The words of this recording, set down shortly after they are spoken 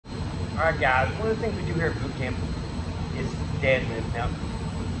All right, guys, one of the things we do here at boot camp is deadlift. Now,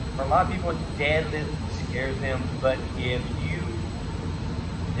 for a lot of people, deadlift scares them, but if you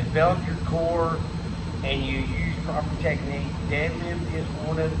develop your core and you use proper technique, deadlift is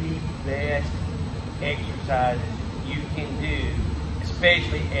one of the best exercises you can do,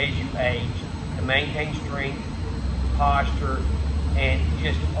 especially as you age, to maintain strength, posture, and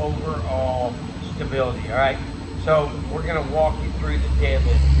just overall stability. All right, so we're going to walk you through the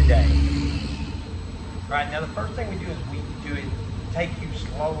deadlift today. All right, now the first thing we do is we do it, take you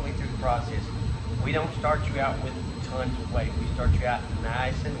slowly through the process. We don't start you out with tons of weight. We start you out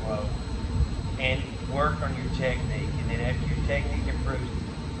nice and low and work on your technique. And then after your technique improves,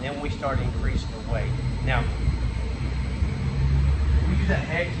 then we start increasing the weight. Now, we use a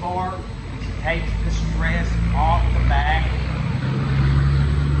hex bar, which takes the stress off the back.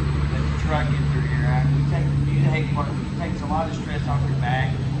 Let the truck get through here, right? We use a hex bar, which takes a lot of stress off your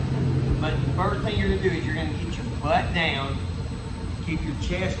back. But the first thing you're gonna do is you're gonna get your butt down, keep your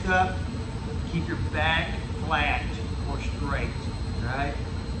chest up, keep your back flat or straight, right?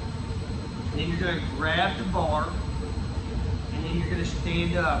 And then you're gonna grab the bar, and then you're gonna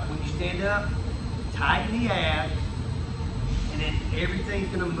stand up. When you stand up, tighten the abs, and then everything's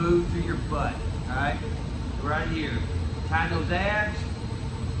gonna move through your butt, all right? Right here. Tighten those abs,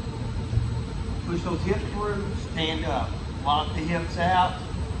 push those hips through, stand up. Lock the hips out,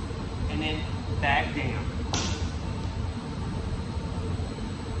 and then back down.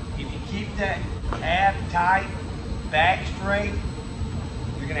 If you keep that ab tight, back straight,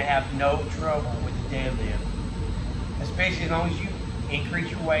 you're gonna have no trouble with the deadlift. Especially as long as you increase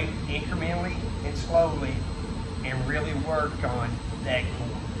your weight incrementally and slowly and really work on that core.